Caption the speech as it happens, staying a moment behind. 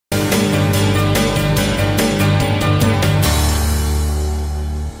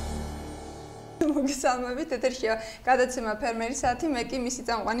მოგესალმებით. ეთერშია გადაცემა ფერმერის საათი, მე კი მისი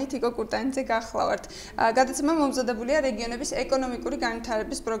წამყვანი თიკო კურტანიძე გახლავართ. გადაცემა მომზადებულია რეგიონების ეკონომიკური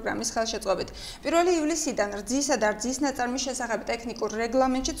განვითარების პროგრამის ხელშეწყობით. 1 ივლისიდან რძისა და რძის ნაწარმის შესახებ ტექნიკურ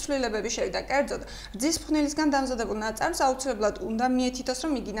რეგლამენტში ცვლილებები შევიდა. კერძოდ, რძის ფხვნილისგან დამზადებულ ნაწარმს აუცილებლად უნდა მიეთითოს,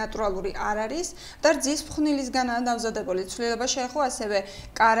 რომ იგი ნატურალური არ არის და რძის ფხვნილისგანაა დამზადებული. ცვლილება შეეხო ასევე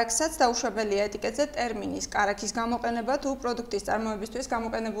კარაქცაც დაუშვებელია ეტიკეტზე ტერმინის კარაქის გამოყენება თუ პროდუქტის წარმოებისთვის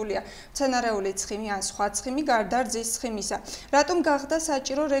გამოყენებულია მცენარეული ცხიმი ან სხვა ცხიმი გარდა რძის ცხიმისა. რატომ გახდა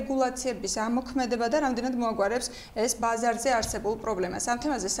საჭირო რეგულაციების ამოქმედება და რამდენად მოაგვარებს ეს ბაზარზე არსებულ პრობლემას? ამ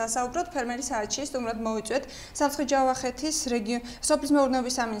თემაზე სასაუბროდ ფერმერის საათში სტუმრად მოვიწვიეთ სამცხე-ჯავახეთის სოფლის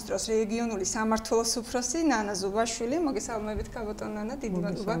მეურნეობის სამინისტროს რეგიონული სამმართველოს უფროსი ნანა ზუბაშვილი. მოგესალმებით გაბატონო ნანა, დიდი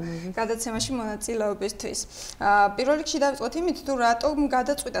მადლობა გადაცემაში მონაწილეობისთვის. პირველ რიგში დავიწყოთ იმით, თუ რატომ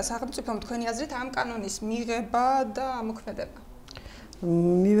გადაწყვიტა სახელმწიფომ თქვენი აზრით ამ კანონის მიღება და ამოქმედება?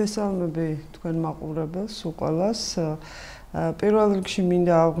 მივესალმები თქვენ მაყურებელს უყოლას. პირველ რიგში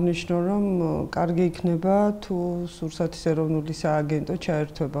მინდა აღვნიშნო, რომ კარგი იქნება თუ სურსათის ეროვნული სააგენტო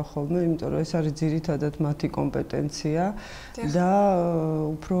ჩაერთვება ხოლმე, იმიტომ რომ ეს არის ძირითადად მათი კომპეტენცია და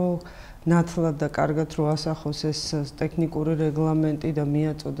უფრო ნათლად და კარგად რო ასახოს ეს ტექნიკური რეგლამენტი და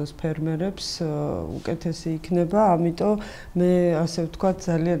მიაწოდოს ფერმერებს, უკეთესი იქნება. ამიტომ მე ასე ვთქვათ,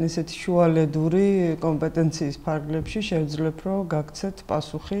 ძალიან ესეთი შუალედური კომპეტენციის ფარგლებში შევძლებ, რომ გაგცეთ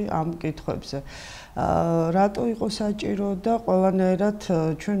პასუხი ამ კითხვებზე. რატო იყო საჭირო და ყველანაირად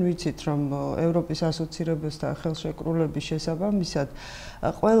ჩვენ ვიცით, რომ ევროპის ასოცირებასთან ხელშეკრულების შესაბამისად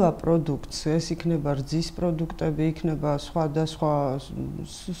ყველა პროდუქტს, ეს იქნება რძის პროდუქტები, იქნება სხვადასხვა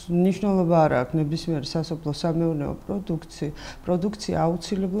მნიშვნელობა არ აქვს ნებისმიერი სასოფლო სამეურნეო პროდუქცია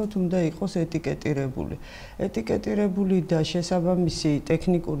აუცილებლად უნდა იყოს ეტიკეტირებული. ეტიკეტირებული და შესაბამისი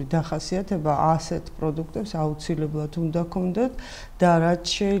ტექნიკური დახასიათება ასეთ პროდუქტებს აუცილებლად უნდა ჰქონდეთ და რაც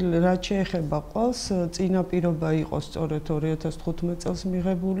შეეხება ყველს წინაპირობა იყო სწორედ 2015 წელს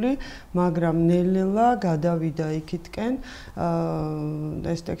მიღებული, მაგრამ ნელ-ნელა გადავიდა იქითკენ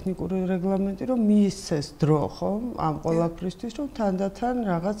ეს ტექნიკური რეგლამენტი, რომ მიისცეს დრო, ხო, ამ ყველაფრისთვის, რომ თანდათან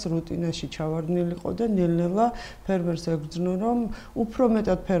რაღაც რუტინაში ჩავარდნილიყო და ნელ-ნელა ფერმერს ეკრძნო, რომ უფრო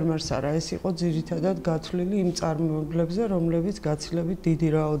მეტად ფერმერს არა, ეს იყო ძირითადად გათვლილი იმ მწარმოებლებზე, რომლებიც გაცილებით დიდი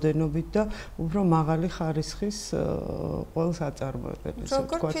რაოდენობით და უფრო მაღალი ხარისხის ყველს აწარმოებენ.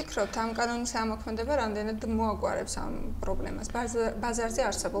 როგორ ფიქრობთ, ამ კანონის ამოქმედება რამდენად მოაგვარებს ამ პრობლემას, ბაზარზე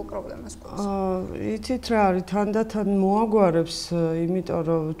არსებულ პრობლემას? იცით რა არის, თანდათან მოაგვარებს, იმიტომ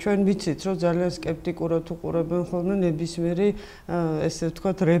რომ ჩვენ ვიცით, რომ ძალიან სკეპტიკურად უყურებენ ხოლმე ნებისმიერი ესე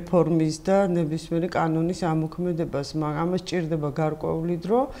ვთქვათ რეფორმის და ნებისმიერი კანონის ამოქმედებას, მაგრამ ამას ჭირდება გარკვეული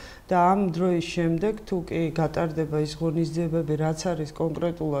დრო და ამ დროის შემდეგ თუ კი გატარდება ის ღონისძიებები, რაც არის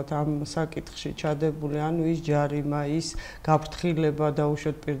კონკრეტულად ამ საკითხში ჩადებული, ანუ ის ჯარიმა, ის გაფრთხილება,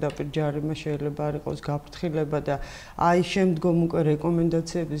 დაუშვათ პირდაპირ ჯარიმა შეიძლება არ იყოს გაფრთხილება და აი შემდგომ უკვე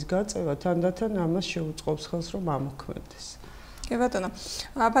რეკომენდაციების გაწევა თანდათან ამას შეუწყობს ხელს, რომ ამოქმედდეს. კი ბატონო,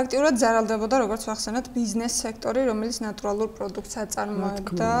 ფაქტიურად ზარალდებოდა, როგორც ვახსენოთ, ბიზნეს სექტორი, რომელიც ნატურალურ პროდუქტს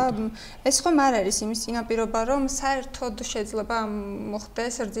აწარმოებდა. ეს ხომ არ არის იმის წინაპირობა, რომ საერთოდ შეიძლება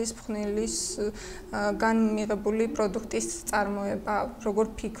მოხდეს რძის ფხვნილისგან მიღებული პროდუქტის წარმოება, როგორ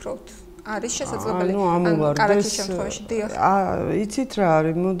ფიქრობთ? არის შესაძლებელი კარაქის შემთხვევაში? დიახ. იცით რა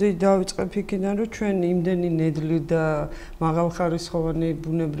არის, მოდი დავიწყებ იქიდან, რომ ჩვენ იმდენი ნედლი და მაღალხარისხოვანი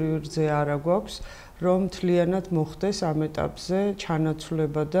ბუნებრივი რძე არა გვაქვს, რომ მთლიანად მოხდეს ამ ეტაპზე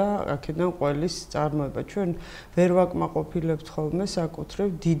ჩანაცვლება და აქედან ყველის წარმოება. ჩვენ ვერ ვაკმაყოფილებთ ხოლმე საკუთრებ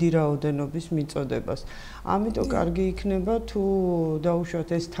დიდი რაოდენობის მიწოდებას. ამიტომ კარგი იქნება თუ დაუშვათ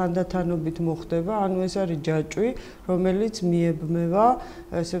ეს თანდათანობით მოხდება, ანუ ეს არის ჯაჭვი, რომელიც მიებმევა,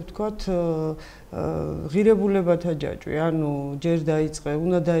 ესე ვთქვათ, ღირებულებათა ჯაჭვი, ანუ ჯერ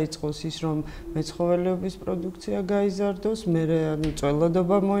უნდა დაიწყოს ის, რომ მეცხოველეობის პროდუქცია გაიზარდოს, მერე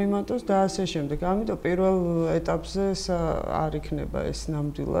წველადობა მოიმატოს და ასე შემდეგ. ამიტომ პირველ ეტაპზე არ იქნება ეს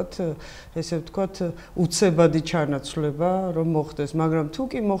ნამდვილად, ესე ვთქვათ, უცებადი ჩანაცვლება, რომ მოხდეს, მაგრამ თუ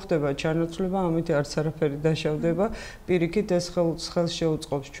კი მოხდება ჩანაცვლება, ამით არც არაფერი დაშავდება, პირიქით ეს ხელს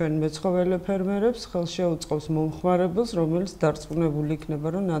შეუწყობს ჩვენ მეცხოველე ფერმერებს, ხელს შეუწყობს მომხმარებელს, რომელიც დარწმუნებული იქნება,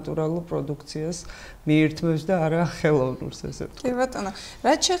 რომ ნატურალურ პროდუქციას მიირთმევს და არა ხელოვნურს, ესე ვთქვათ. კი ბატონო,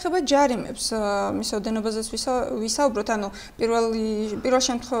 რაც შეეხება ჯარიმებს, მის ოდენობაზეც ვისაუბროთ, ანუ პირველ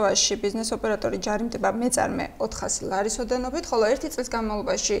შემთხვევაში ბიზნეს ოპერატორი ჯარიმდება მეწარმე 400 ლარის ოდენობით, ხოლო ერთი წლის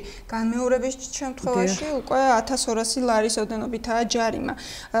განმავლობაში განმეორების შემთხვევაში უკვე 1200 ლარის ოდენობითაა ჯარიმა.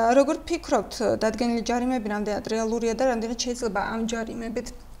 როგორ ფიქრობთ, დადგენილი ჯარიმები რამდენად რეალურია და რამდენად შეიძლება ამ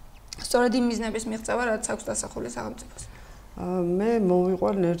ჯარიმებით სწორედ იმ მიზნების მიღწევა, რაც აქვს დასახული სახელმწიფოს? მე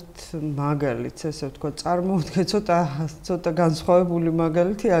მოვიყვან ერთ მაგალითს, ესე ვთქვა, წარმოვიდგე ცოტა განსხვავებული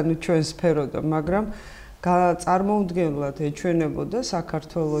მაგალითი, ანუ ჩვენ სფეროდან, მაგრამ წარმოუდგენლად ეჩვენებოდა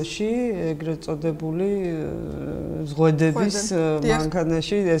საქართველოში ეგრეთ წოდებული ზღვედების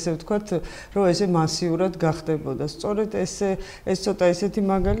მანქანაში, ესე ვთქვათ, რომ ესე მასიურად გახდებოდა. სწორედ ეს ცოტა ესეთი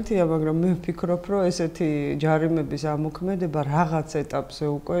მაგალითია, მაგრამ მე ვფიქრობ, რომ ესეთი ჯარიმების ამოქმედება რაღაც ეტაპზე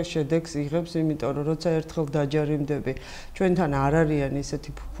უკვე შედეგს იღებს, იმიტომ რომ როცა ერთხელ დაჯარიმდები, ჩვენთან არ არიან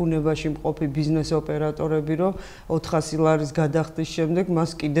ესეთი ფუფუნებაში მყოფი ბიზნეს ოპერატორები, რომ 400 ლარის გადახდის შემდეგ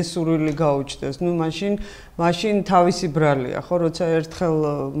მას კიდე სურვილი გაუჩნდეს. ნუ მაშინ თავისი ბრალია, ხო, როცა ერთხელ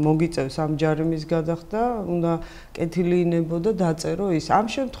მოგიწევს ამ ჯარიმის გადახდა, უნდა კეთილი ინებო და დაწერო ის. ამ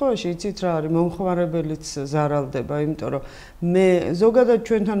შემთხვევაში იცით რა არის, მომხმარებელიც ზარალდება, იმიტომ რომ მე ზოგადად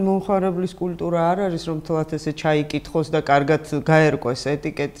ჩვენთან მომხმარებლის კულტურა არ არის, რომ თლათ ესე ჩაიკითხოს და კარგად გაერკვეს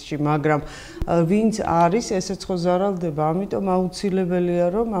ეტიკეტში, მაგრამ ვინც არის, ესეც ხო ზარალდება, ამიტომ აუცილებელია,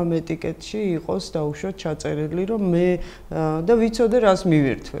 რომ ამ ეტიკეტში იყოს დაუშვათ ჩაწერილი, რომ მე და ვიცოდე რას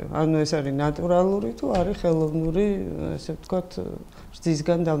მივირთვევ. ანუ ეს არის ნატურალური თუ არის ხელოვნური, ესე ვთქვათ,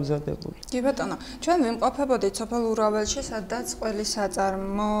 რძისგან დამზადებული. კი ბატონო, ჩვენ ვიმყოფებოდით სოფელ ურაველში, სადაც ყველი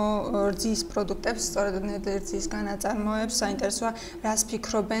საწარმო რძის პროდუქტებს, სწორედ რძისგან ნაწარმოებს, საინტერესოა, რას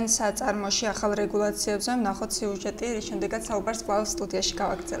ფიქრობენ საწარმოში ახალ რეგულაციებზე, ვნახოთ სიუჟეტი, რის შემდეგაც საუბარს კვლავ სტუდიაში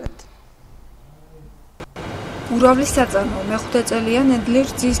გავაგრძელებთ. ურავლის საწარმო მე-5 წელია ნედლი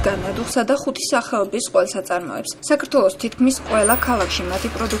რძისგან, ნედლსა და 5 სახეობის ყველ საწარმოებს. საქართველოს თითქმის ყველა ქალაქში მათი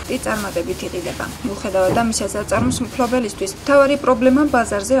პროდუქტი წარმატებით იყიდება. მიუხედავად ამისა, საწარმოს მფლობელისთვის მთავარი პრობლემა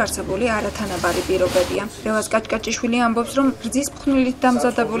ბაზარზე არსებული არათანაბარი პირობებია. რევაზ კაჭკაჭიშვილი ამბობს, რომ რძის ფხვნილით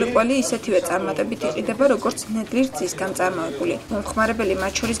დამზადებული ყველი ისეთივე წარმატებით იყიდება, როგორც ნედლი რძისგან წარმოებული. მომხმარებელი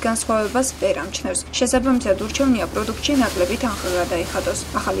მათ შორის განსხვავებას ვერ ამჩნევს. შესაბამისად, ურჩევნია პროდუქტში ნაკლები თანხა გადაიხადოს.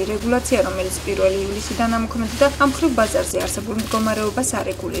 ახალი რეგულაცია, რომელიც 1 ივლისიდან ამოქმედდა, ამ მხრივ ბაზარზე არსებულ მდგომარეობას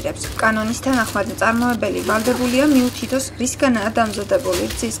არეგულირებს. კანონის თანახმად მწარმოებელი ვალდებულია მიუთითოს რისგანაა დამზადებული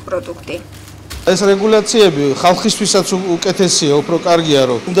რძის პროდუქტი. ეს რეგულაციები ხალხისთვისაც უკეთესია, უფრო კარგია,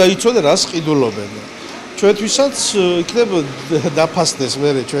 რომ უნდა იცოდე რას ყიდულობენ. ჩვენთვისაც იქნება დაფასდეს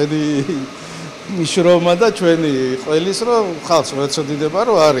მერე ჩვენი მიშრომა და ჩვენი ყველის, რომ ხალხს ეცოდინება,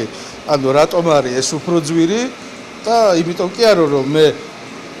 რომ არის, ანუ რატომ არის ეს უფრო ძვირი და იმიტომ კი არა, რომ მე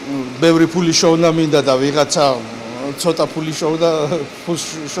ბევრი ფული შოვნა მინდა და ვიღაცა ცოტა ფული შოვდა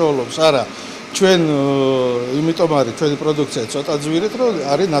შოულობს, არა. ჩვენ იმიტომ არის ჩვენი პროდუქცია ცოტა ძვირით, რომ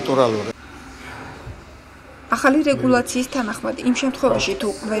არის ნატურალური. ახალი რეგულაციის თანახმად, იმ შემთხვევაში თუ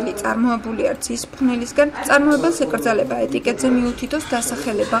ყველი წარმოებულია რძის ფხვნილისგან, მწარმოებელს ეკრძალება ეტიკეტზე მიუთითოს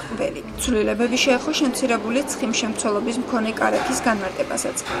დასახელება ყველი. ცვლილებები შეეხო შემცირებული ცხიმშემცველობის მქონე კარაქის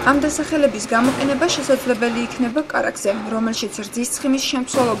განმარტებასაც. ამ დასახელების გამოყენება შესაძლებელი იქნება კარაქზე, რომელშიც რძის ცხიმის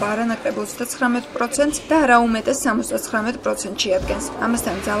შემცველობა არანაკლებ 39% და არა უმეტეს 79% შეადგენს.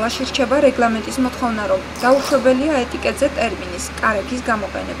 ამასთან ძალაში რჩება რეგლამენტის მოთხოვნა, რომ დაუშვებელია ეტიკეტზე ტერმინის კარაქის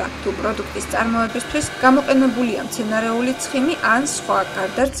გამოყენება, თუ პროდუქტის წარმოებისთვის გამოყენება ნებულია მცენარეული ცხიმი ან სხვა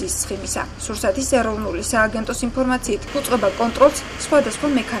გარდა რძის ცხიმისა. სურსათის ეროვნული სააგენტოს ინფორმაციით, უწყება კონტროლს სხვადასხვა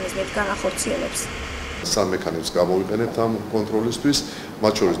მექანიზმით განახორციელებს. სამ მექანიზმს გამოვიყენებთ ამ კონტროლისთვის,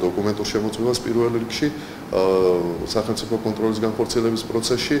 მათ შორის დოკუმენტურ შემოწმებას პირველ რიგში, სახელმწიფო კონტროლის განხორციელების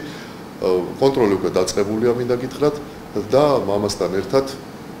პროცესში, კონტროლი უკვე დაწყებულია, მინდა გითხრათ, და ამასთან ერთად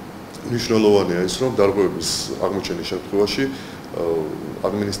მნიშვნელოვანია ის, რომ დარღვევების აღმოჩენის შემთხვევაში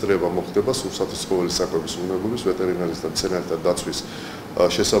ადმინისტრირება მოხდება სურსათის ცხოველის საკვების უნებობის, ვეტერინარის და მცენარეთა დაცვის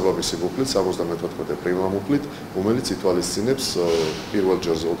შესაბამისი მუხლით, 74 პრიმამუხლით, რომელიც ითვალისწინებს პირველ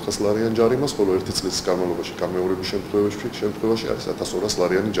ჯერზე 400 ლარიან ჯარიმას, ხოლო ერთი წლის განმავლობაში გამეორების შემთხვევაში არის 1200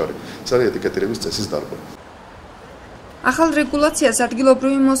 ლარიანი ჯარიმა. ეს არის ეტიკეტირების წესის დარღვევა. ახალ რეგულაციას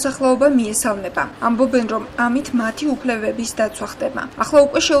ადგილობრივი მოსახლეობა მიესალმება. ამბობენ, რომ ამით მათი უფლებების დაცვა ხდება. ახლა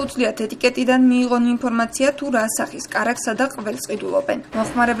უკვე შეუძლიათ ეტიკეტიდან მიიღონ ინფორმაცია, თუ რა სახის კარაქსა და ყველს ყიდულობენ.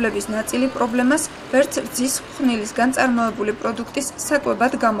 მომხმარებლების ნაწილი პრობლემას ვერც რძის ფხვნილისგან წარმოებული პროდუქტის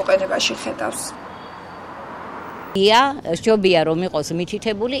საკვებად გამოყენებაში ხედავს. სჯობია რომ იყოს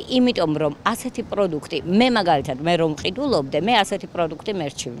მითითებული, იმიტომ რომ ასეთი პროდუქტი, მე მაგალითად მე რომ ყიდულობდე, მე ასეთი პროდუქტი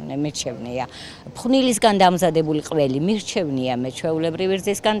მერჩევნია. ფხვნილისგან დამზადებული ყველი მირჩევნია, მე ჩვეულებრივი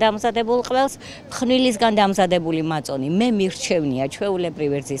რძისგან დამზადებულ ყველს, ფხვნილისგან დამზადებული მაწონი, მე მირჩევნია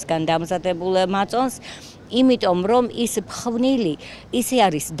ჩვეულებრივი რძისგან დამზადებულ მაწონს. იმიტომ რომ ის ფხვნილი ისე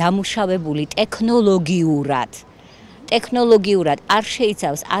არის დამუშავებული ტექნოლოგიურად არ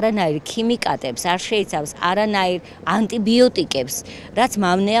შეიცავს არანაირ ქიმიკატებს, არ შეიცავს არანაირ ანტიბიოტიკებს, რაც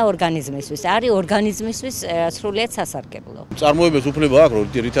მავნეა ორგანიზმისთვის, არის ორგანიზმისთვის სრულიად სასარგებლო. წარმოებებს უფლება აქვს, რომ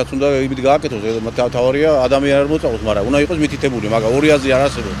რითაც უნდა იმით გააკეთოს, თავარია ადამიანი არ მოწაყოს, მაგრამ უნდა იყოს მითითებული, მაგრამ ორი აზრი არ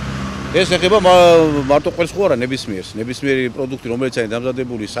არსებობს. ეს ეხება მარტო ყველს ხო არა ნებისმიერი პროდუქტი რომელიც არის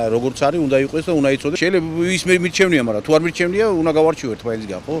დამზადებული როგორც არის უნდა იყოს და უნდა იცოდეს შეიძლება ის მირჩევნია მაგრამ თუ არ მირჩევნია უნდა გავარჩიო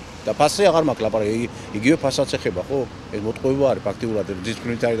ერთმანეთისგან ხო და ფასზე აღარ მაქვს ლაპარაკი იგივე ფასაც ეხება ხო ეს მოტყუება არის ფაქტიურად რძის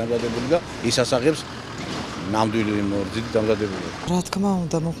ფხვნილით არის დამზადებული და ის ასაღებს ნამდვილი რძით დამზადებული. რა თქმა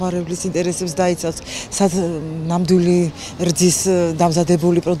უნდა, მომხმარებლის ინტერესებს დაიცავს, სად ნამდვილი რძის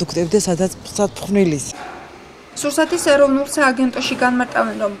დამზადებული პროდუქტები და სადაც ფხვნილის. სურსათის ეროვნულ სააგენტოში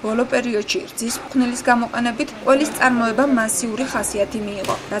განმარტავენ, რომ ბოლო პერიოდში რძის ფხვნილის გამოყენებით ყველის წარმოება მასიური ხასიათი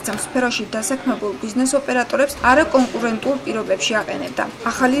მიიღო, რაც ამ სფეროში დასაქმებულ ბიზნეს ოპერატორებს არაკონკურენტულ პირობებში აყენებდა.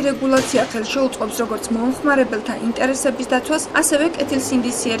 ახალი რეგულაცია ხელში უწყობს როგორც მომხმარებელთა ინტერესების დაცვას, ასევე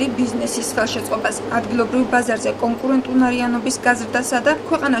კეთილსინდისიერი ბიზნესის ხელშეწყობას, ადგილობრივ ბაზარზე კონკურენტუნარიანობის გაზრდასა და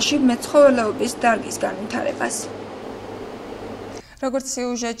ქვეყანაში მეცხოველეობის დარგის განვითარებას. როგორც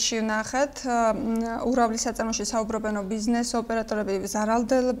სიუჟეტში ვნახეთ, ურავლის საწარმოში საუბრობენ, რომ ბიზნეს ოპერატორები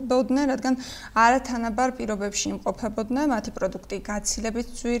ზარალდებოდნენ, რადგან არათანაბარ პირობებში იმყოფებოდნენ, მათი პროდუქტი გაცილებით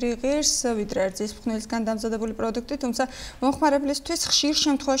ძვირი ღირს, ვიდრე რძის ფხვნილისგან დამზადებული პროდუქტი, თუმცა მომხმარებლისთვის ხშირ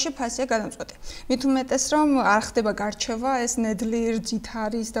შემთხვევაში ფასია გადამწყვეტი. მით უმეტეს, რომ არ ხდება გარჩევა, ეს ნედლი რძით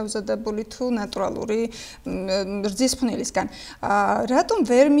არის დამზადებული თუ ნატურალური რძის ფხვნილისგან. რატომ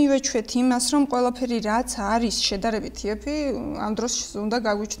ვერ მივეჩვეთ იმას, რომ ყველაფერი რაც არის შედარებით იაფი, ამ დროს უნდა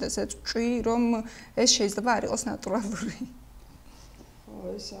გაგვიჩნდეს ეს ჭვი, რომ ეს შეიძლება არ იყოს ნატურალური.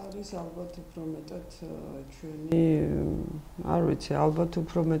 ეს არის ალბათ უფრო მეტად ჩვენი, არ ვიცი, ალბათ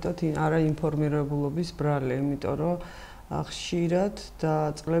უფრო მეტად არაინფორმირებულობის ბრალი, იმიტომ რომ ხშირად და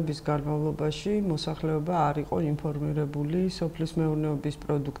წლების განმავლობაში მოსახლეობა არ იყო ინფორმირებული სოფლის მეურნეობის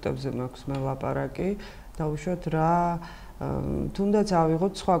პროდუქტებზე მაქვს მე ლაპარაკი, დაუშვათ რა თუნდაც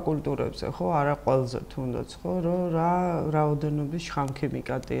ავიღოთ სხვა კულტურებზე, ხო, არა ყველზე თუნდაც, ხო, რომ რა რაოდენობის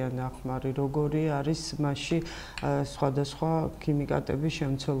შხამქიმიკატია ნახმარი, როგორი არის მასში სხვადასხვა ქიმიკატების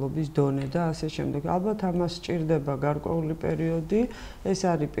შემცველობის დონე და ასე შემდეგ. ალბათ ამას სჭირდება გარკვეული პერიოდი, ეს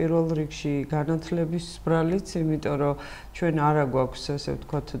არის პირველ რიგში განათლების ბრალიც, იმიტომ რომ ჩვენ არა გვაქვს ესე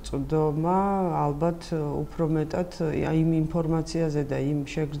ვთქვათ წვდომა, ალბათ უფრო მეტად იმ ინფორმაციაზე და იმ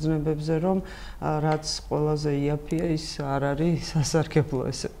შეგრძნებებზე, რომ რაც ყველაზე იაფია, ის არ არის სასარგებლო,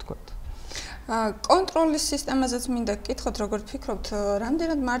 ესე ვთქვათ. კონტროლის სისტემაზეც მინდა გკითხოთ, როგორ ფიქრობთ,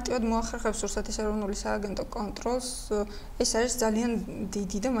 რამდენად მარტივად მოახერხებს სურსათის ეროვნული სააგენტო კონტროლს? ეს არის ძალიან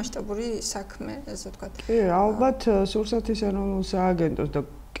დიდი და მასშტაბური საქმე, ესე ვთქვათ. კი, ალბათ სურსათის ეროვნულ სააგენტოს და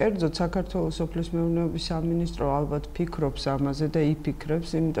კერძოდ საქართველოს სოფლის მეურნეობის სამინისტრო ალბათ ფიქრობს ამაზე და იფიქრებს,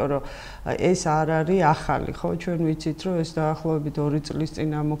 იმიტომ რომ ეს არ არის ახალი, ხო? ჩვენ ვიცით, რომ ეს დაახლოებით 2 წლის წინ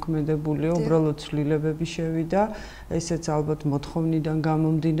ამოქმედებულია, უბრალოდ ცვლილებები შევიდა, ესეც ალბათ მოთხოვნიდან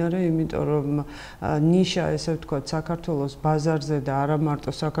გამომდინარე, იმიტომ რომ ნიშა, ესე ვთქვათ, საქართველოს ბაზარზე და არა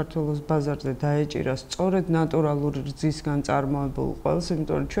მარტო საქართველოს ბაზარზე დაეჭირა სწორედ ნატურალური რძისგან წარმოებულ ყველს,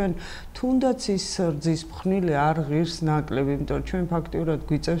 იმიტომ რომ ჩვენ თუნდაც ის რძის ფხვნილი არ ღირს ნაკლები, იმიტომ რომ ჩვენ ფაქტიურად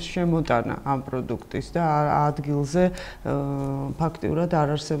გვიწევს შემოტანა ამ პროდუქტის და ადგილზე ფაქტიურად არ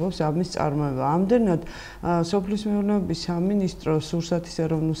არსებობს ამის წარმოება. ამდენად სოფლის მეურნეობის სამინისტრო სურსათის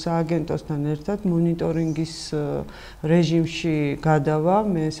ეროვნულ სააგენტოსთან ერთად მონიტორინგის რეჟიმში გადავა,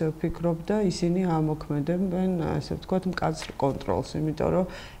 მე ესე ვფიქრობ და ისინი ამოქმედებენ, ასე ვთქვათ, მკაცრ კონტროლს, იმიტომ რომ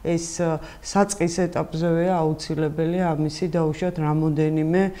ეს საწყის ეტაპზეა აუცილებელია ამისი დაუშვათ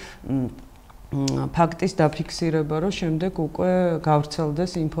რამოდენიმე ფაქტის დაფიქსირება, რომ შემდეგ უკვე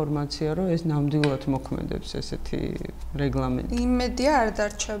გავრცელდეს ინფორმაცია, რომ ეს ნამდვილად მოქმედებს ესეთი რეგლამენტი. იმედია არ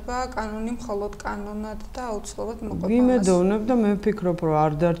დარჩება კანონი მხოლოდ კანონად და აუცილებლად მოყვება. ვიმედოვნებ და მე ვფიქრობ, რომ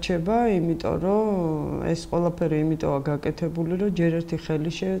არ დარჩება, იმიტომ რომ ეს ყველაფერი იმიტოა გაკეთებული, რომ ჯერ ერთი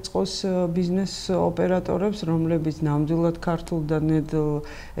ხელი შეეწყოს ბიზნეს ოპერატორებს, რომლებიც ნამდვილად ქართულ და ნედლ,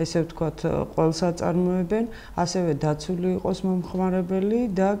 ესე ვთქვათ, ყველს აწარმოებენ, ასევე დაცული იყოს მომხმარებელი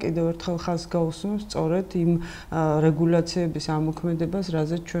და კიდევ ერთხელ ხაზს გაუსმევს სწორედ იმ რეგულაციების ამოქმედებას,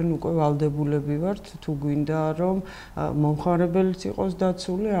 რაზეც ჩვენ უკვე ვალდებულები ვართ, თუ გვინდა რომ მომხმარებელიც იყოს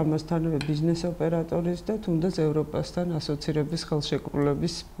დაცული, ამასთანავე ბიზნეს ოპერატორის და თუნდაც ევროპასთან ასოცირების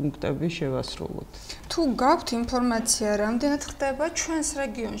ხელშეკრულების პუნქტები შევასრულოთ. თუ გაქვთ ინფორმაცია, რამდენად ხდება ჩვენს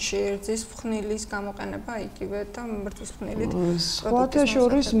რეგიონში რძის ფხვნილის გამოყენება იგივე და რძის ფხვნილით? სხვათა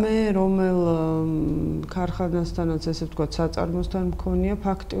შორის მე რომელ ქარხანასთანაც ესე ვთქვათ საწარმოსთან მქონია,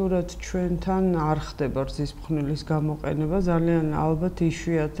 ფაქტიურად ჩვენთან ჩვენთან არ ხდება რძის ფხვნილის გამოყენება, ძალიან ალბათ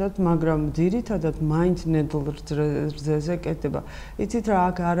იშვიათად, მაგრამ ძირითადად მაინც ნედლ რძეზე კეთდება. იცით რა,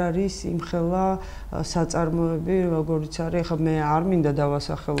 აქ არ არის იმხელა საწარმოები, როგორიც არის, ახლა მე არ მინდა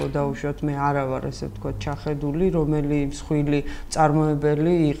დავასახელო დაუშვათ, მე არა ვარ ესე ვთქვათ ჩახედული, რომელი მსხვილი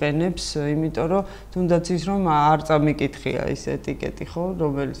მწარმოებელი იყენებს, იმიტომ რომ თუნდაც ის რომ არ წამიკითხია ის ეტიკეტი, ხო,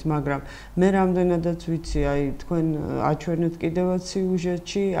 რომელიც, მაგრამ მე რამდენადაც ვიცი, აი თქვენ აჩვენეთ კიდევაც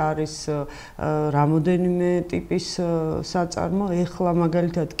სიუჟეტში არის რამოდენიმე ტიპის საწარმო, ეხლა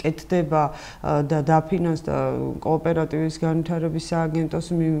მაგალითად კეთდება და დაფინანსდა კოოპერატივის განვითარების სააგენტოს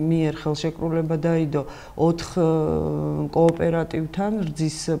მიერ ხელშეკრულება დაიდო 4 კოოპერატივთან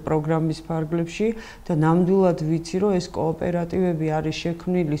რძის პროგრამის ფარგლებში და ნამდვილად ვიცი, რომ ეს კოოპერატივები არის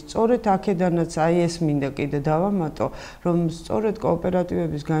შექმნილი სწორედ აქედანაც აი ეს მინდა კიდე დავამატო, რომ სწორედ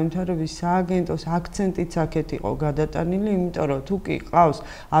კოოპერატივების განვითარების სააგენტოს აქცენტიც აქეთ იყო გადატანილი, იმიტომ რომ თუ კი ყავს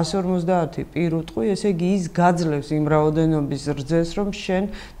 150 პირუტყვი, ესე იგი ის გაძლევს იმ რაოდენობის რძეს, რომ შენ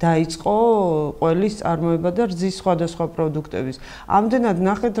დაიწყო ყველის წარმოება და რძის სხვადასხვა პროდუქტების. ამდენად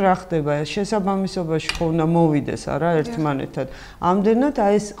ნახეთ რა ხდება, შესაბამისობაში ხო უნდა მოვიდეს არა ერთმანეთთან. ამდენად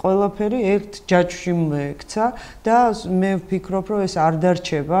აი ეს ყველაფერი ერთ ჯაჭვში მოექცა და მე ვფიქრობ, რომ ეს არ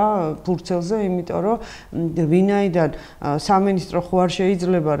დარჩება ფურცელზე, იმიტომ რომ ვინაიდან სამინისტრო ხო არ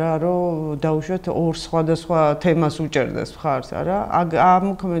შეიძლება რა, რომ დაუშვათ ორ სხვადასხვა თემას უჭერდეს მხარს, არა?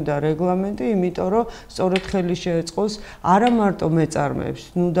 ამოქმედა რეგლამენტი, იმიტომ რომ სწორედ ხელი შეეწყოს არა მარტო მეწარმეებს,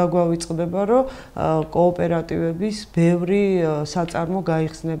 ნუ დაგვავიწყდება, რომ კოოპერატივების ბევრი საწარმო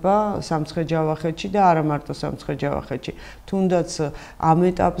გაიხსნება სამცხე-ჯავახეთში და არა მარტო სამცხე-ჯავახეთში. თუნდაც ამ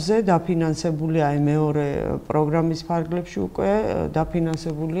ეტაპზე დაფინანსებულია აი მეორე პროგრამის ფარგლებში უკვე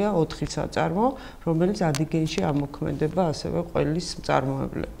დაფინანსებულია 4 საწარმო, რომელიც ადიგეში ამოქმედება ასევე ყველის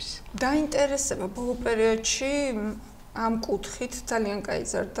მწარმოებლების. დაინტერესება ბოლო პერიოდში ამ კუთხით ძალიან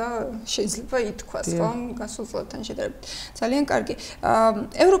გაიზარდა, შეიძლება ითქვას, ხო, გასულ წლებთან შედარებით. ძალიან კარგი.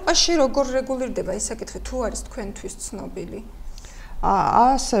 ევროპაში როგორ რეგულირდება ეს საკითხი, თუ არის თქვენთვის ცნობილი?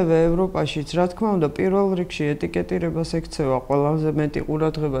 ასევე ევროპაშიც, რა თქმა უნდა, პირველ რიგში ეტიკეტირებას ექცევა ყველაზე მეტი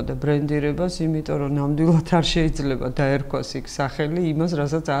ყურადღება და ბრენდირებას, იმიტომ რომ ნამდვილად არ შეიძლება დაერქვას იქ სახელი იმას,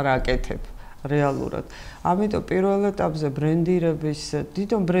 რასაც არ აკეთებ. რეალურად. ამიტომ პირველ ეტაპზე ბრენდირების,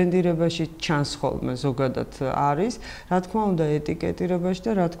 თვითონ ბრენდირებაში ჩანს ხოლმე ზოგადად არის, რა თქმა უნდა ეტიკეტირებაში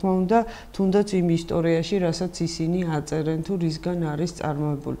და რა თქმა უნდა თუნდაც იმ ისტორიაში, რასაც ისინი აწერენ თუ რისგან არის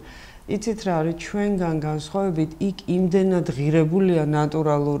წარმოებული. იცით რა არის ჩვენგან განსხვავებით, იქ იმდენად ღირებულია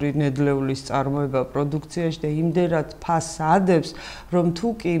ნატურალური ნედლეულის წარმოება პროდუქციაში და იმდენად ფასს ადებს, რომ თუ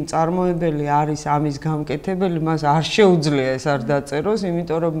კი მწარმოებელი არის ამის გამკეთებელი, მას არ შეუძლია ეს არ დაწეროს,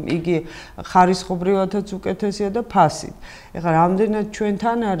 იმიტომ რომ იგი ხარისხობრივადაც უკეთესია და ფასით. ეხლა რამდენად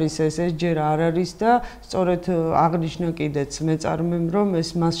ჩვენთან არის ეს ჯერ არ არის და სწორედ აღნიშნა კიდეც მეწარმემ, რომ ეს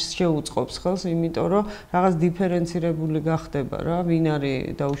მას შეუწყობს ხელს, იმიტომ რომ რაღაც დიფერენცირებული გახდება რა, ვინ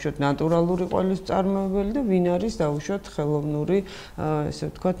არის დაუშვათ ნატურალური ყველის მწარმოებელი და ვინ არის დაუშვათ ხელოვნური, ესე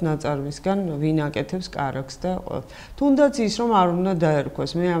ვთქვათ, ნაწარმისგან, ვინ აკეთებს კარაქს და თუნდაც ის რომ არ უნდა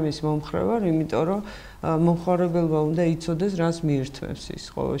დაერქვას. მე ამის მომხრე ვარ, იმიტომ რომ მომხმარებელმა უნდა იცოდეს, რას მიირთმევს ის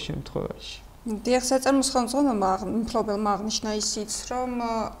ყოველ შემთხვევაში. დიახ, საწარმოს ხელმძღვანელმა მფლობელმა აღნიშნა ისიც, რომ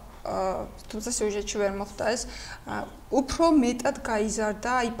თუმცა სიუჟეტში ვერ მოხდა ეს, უფრო მეტად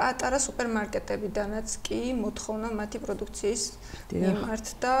გაიზარდა აი პატარა სუპერმარკეტებიდანაც კი მოთხოვნა მათი პროდუქციის მიმართ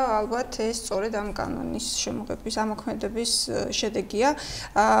და ალბათ ეს სწორედ ამ კანონის შემოღების, ამოქმედების შედეგია.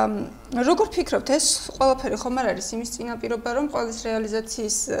 როგორ ფიქრობთ, ეს ყველაფერი ხომ არ არის იმის წინაპირობა, რომ ყოველის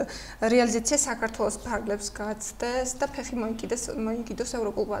რეალიზაცია საქართველოს ფარგლებს გაცდეს და ფეხი მოიკიდოს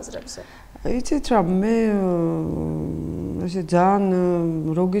ევროპულ ბაზრებზე? იცით რა, მე ესე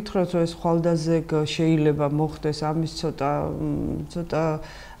ძალიან რო გითხრათ, რომ ეს ხვალდაზე შეიძლება მოხდეს ამის ცოტა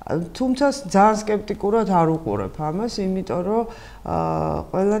თუმცა ძალიან სკეპტიკურად არ უყურებ ამას, იმიტომ რომ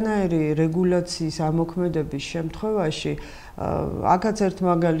ყველანაირი რეგულაციის ამოქმედების შემთხვევაში აქაც ერთ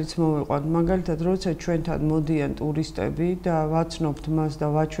მაგალითს მოვიყვანთ, მაგალითად, როცა ჩვენთან მოდიან ტურისტები და ვაცნობთ მას და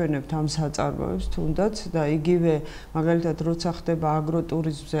ვაჩვენებთ ამ საწარმოებს თუნდაც და იგივე მაგალითად, როცა ხდება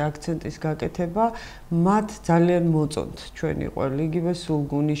აგროტურიზმზე აქცენტის გაკეთება, მათ ძალიან მოწონთ ჩვენი ყველი, იგივე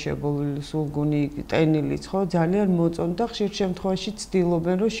სულგუნი, შებოლილი სულგუნი, ტენილიც, ხო, ძალიან მოწონთ და ხშირ შემთხვევაში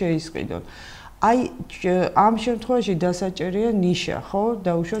ცდილობენ, რომ შეისყიდონ. აი ამ შემთხვევაში დასაჭერია ნიშა, ხო?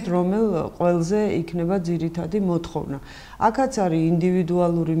 დაუშვათ რომელ ყველზე იქნება ძირითადი მოთხოვნა. აქაც არის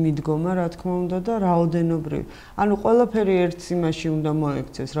ინდივიდუალური მიდგომა, რა თქმა უნდა და რაოდენობრივი. ანუ ყველაფერი ერთ სიმაში უნდა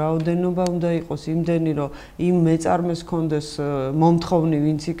მოექცეს. რაოდენობა უნდა იყოს იმდენი, რომ იმ მეწარმეს კონდეს მომთხოვნი,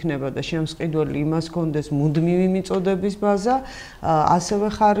 ვინც იქნება და შემსყიდველი იმას კონდეს მუდმივი მიწოდების ბაზა, ასევე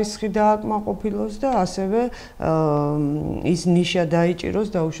ხარისხი დააკმაყოფილოს და ასევე ის ნიშა დაიჭიროს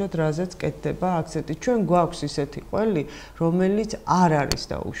დაუშვათ რაზეც კეთდება აქცენტი. ჩვენ გვაქვს ისეთი ყველი, რომელიც არ არის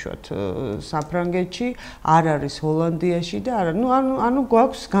დაუშვათ საფრანგეთში, არ არის ჰოლანდიაში და არა, ანუ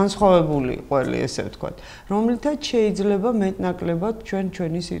გვაქვს განსხვავებული ყველი, ესე ვთქვათ, რომლითაც შეიძლება მეტნაკლებად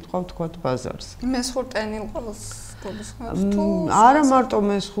ჩვენი სიტყვა ვთქვათ ბაზარს. მესხურტენილ ყველს არა მარტო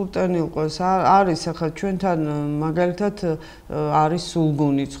მესხურტენილ ყველს, არის ახლა ჩვენთან მაგალითად არის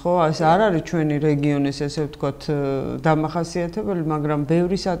სულგუნიც, ხო? ეს არ არის ჩვენი რეგიონის ესე ვთქვათ დამახასიათებელი, მაგრამ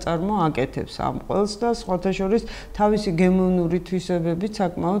ბევრი საწარმო აკეთებს ამ ყველს და სხვათა შორის თავისი გემოვნური თვისებებით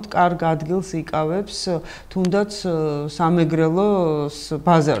საკმაოდ კარგ ადგილს იკავებს თუნდაც სამეგრელოს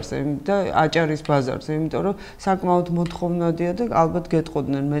ბაზარზე და აჭარის ბაზარზე, იმიტომ რომ საკმაოდ მოთხოვნადია და ალბათ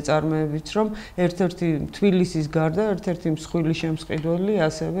გეტყოდნენ მეწარმეებიც, რომ ერთ-ერთი თბილისის და ერთ-ერთი მსხვილი შემსყიდველი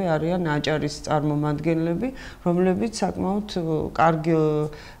ასევე არიან აჭარის წარმომადგენლები, რომლებიც საკმაოდ კარგი,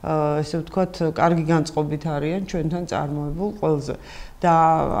 ესე ვთქვათ, კარგი განწყობით არიან ჩვენთან წარმოებულ ყველზე. და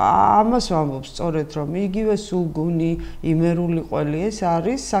ამას ვამბობ სწორედ, რომ იგივე სულგუნი, იმერული ყველი ეს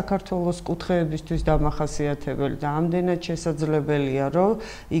არის საქართველოს კუთხეებისთვის დამახასიათებელი და ამდენად შესაძლებელია, რომ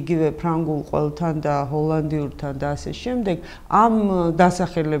იგივე ფრანგულ ყველთან და ჰოლანდიურთან და ასე შემდეგ ამ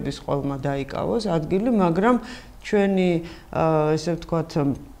დასახელების ყველმა დაიკავოს ადგილი, მაგრამ ჩვენი ესე ვთქვათ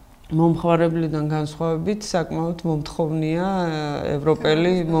მომხმარებლიდან განსხვავებით საკმაოდ მომთხოვნია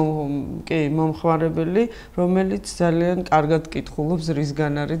ევროპელი მომხმარებელი, რომელიც ძალიან კარგად კითხულობს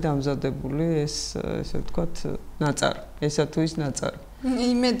რისგან არის დამზადებული ეს ესე ვთქვათ ნაწარმი, ესა თუ ის ნაწარმი.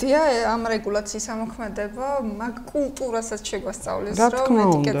 იმედია ამ რეგულაციის ამოქმედება მაგ კულტურასაც შეგვასწავლის, რომ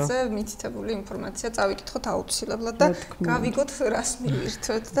ეტიკეტზე მითითებული ინფორმაცია წავიკითხოთ აუცილებლად და გავიგოთ რას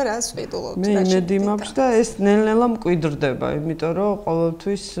მივირთვეთ და რას ვყიდულობთ. მე იმედი მაქვს და ეს ნელ-ნელა მკვიდრდება, იმიტომ რომ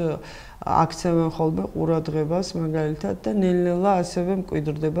ყოველთვის აქცევენ ხოლმე ყურადღებას მაგალითად და ნელ-ნელა ასევე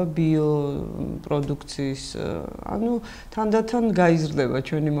მკვიდრდება ბიოპროდუქციის, ანუ თანდათან გაიზრდება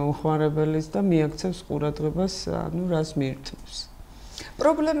ჩვენი მომხმარებელიც და მიაქცევს ყურადღებას, ანუ რას მიირთმევს.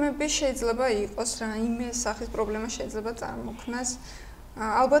 პრობლემები შეიძლება იყოს, რაიმე სახის პრობლემა შეიძლება წარმოქმნას.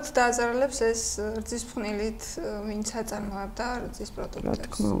 ალბათ დააზარალებს ეს რძის ფხვნილით, ვინც აწარმოებდა რძის პროდუქტებს. რა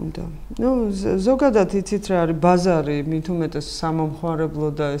თქმა უნდა. ზოგადად იცით რა არის ბაზარი, მით უმეტეს სამომხმარებლო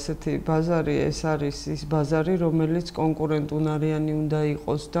და ესეთი ბაზარი, ეს არის ის ბაზარი, რომელიც კონკურენტუნარიანი უნდა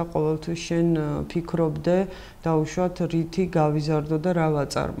იყოს და ყოველთვის შენ ფიქრობდე დაუშვათ რითი გავიზარდო და რა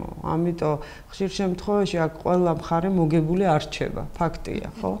ვაწარმოო. ამიტომ ხშირ შემთხვევაში აქ ყველა მხარე მოგებული არ რჩება, ფაქტია,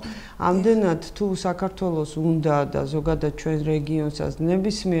 ხო? ამდენად თუ საქართველოს უნდა და ზოგადად ჩვენ რეგიონსაც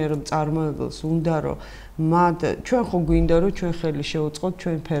ნებისმიერ მწარმოებელს უნდა რომ ჩვენ ხო გვინდა რომ ჩვენ ხელი შევუწყოთ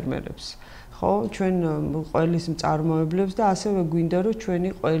ჩვენ ფერმერებს, ხო? ჩვენ ყველის მწარმოებლებს და ასევე გვინდა რომ ჩვენი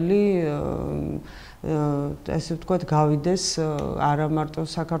ყველი ესე ვთქვათ გავიდეს არა მარტო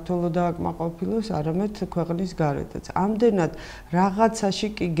საქართველოს დააკმაყოფილოს, არამედ ქვეყნის გარეთაც. ამდენად რაღაცაში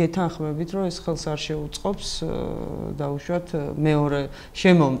კი გეთანხმებით, რომ ეს ხელს არ შეუწყობს დაუშვათ მეორე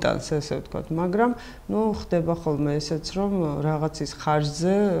შემომტანს, ესე ვთქვათ, მაგრამ ხდება ხოლმე ესეც, რომ რაღაცის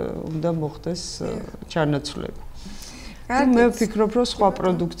ხარჯზე უნდა მოხდეს ჩანაცვლება. მე ვფიქრობ, რომ სხვა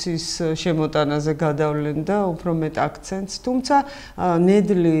პროდუქციის შემოტანაზე გადავლენ და უფრო მეტ აქცენტს, თუმცა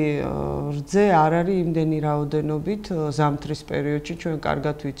ნედლი რძე არ არის იმდენი რაოდენობით ზამთრის პერიოდში, ჩვენ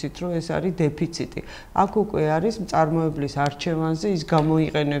კარგად ვიცით, რომ ეს არის დეფიციტი. აქ უკვე არის მწარმოებლის არჩევანზე, ის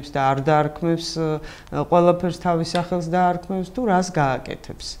გამოიყენებს და არ დაარქმევს ყველაფერს თავის სახელს დაარქმევს თუ რას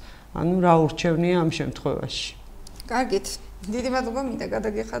გააკეთებს. ანუ რა ურჩევნია ამ შემთხვევაში. კარგით. დიდი მადლობა მინდა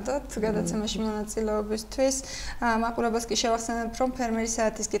გადაგიხადოთ გადაცემაში მონაწილეობისთვის. მაყურებელს კი შევახსენებთ, რომ ფერმერის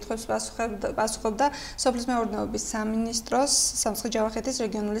საათის კითხვებს პასუხობდა სოფლის მეურნეობის სამინისტროს სამცხე-ჯავახეთის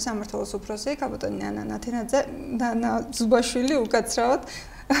რეგიონული სამმართველოს უფროსი კაპიტანი ანა ზუბაშვილი, უკაცრავად.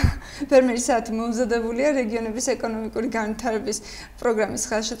 ფერმერის საათი მომზადებულია რეგიონების ეკონომიკური განვითარების პროგრამის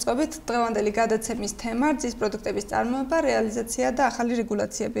ხელშეწყობით. დღევანდელი გადაცემის თემა რძის პროდუქტების წარმოება, რეალიზაცია და ახალი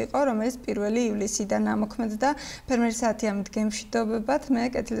რეგულაციები იყო, რომელიც 1 ივლისიდან ამოქმედდა. ფერმერის საათი ამით გემშვიდობებად, მე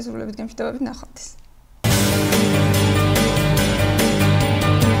კეთილი სრულებით გემშვიდობებით ნახვამდის.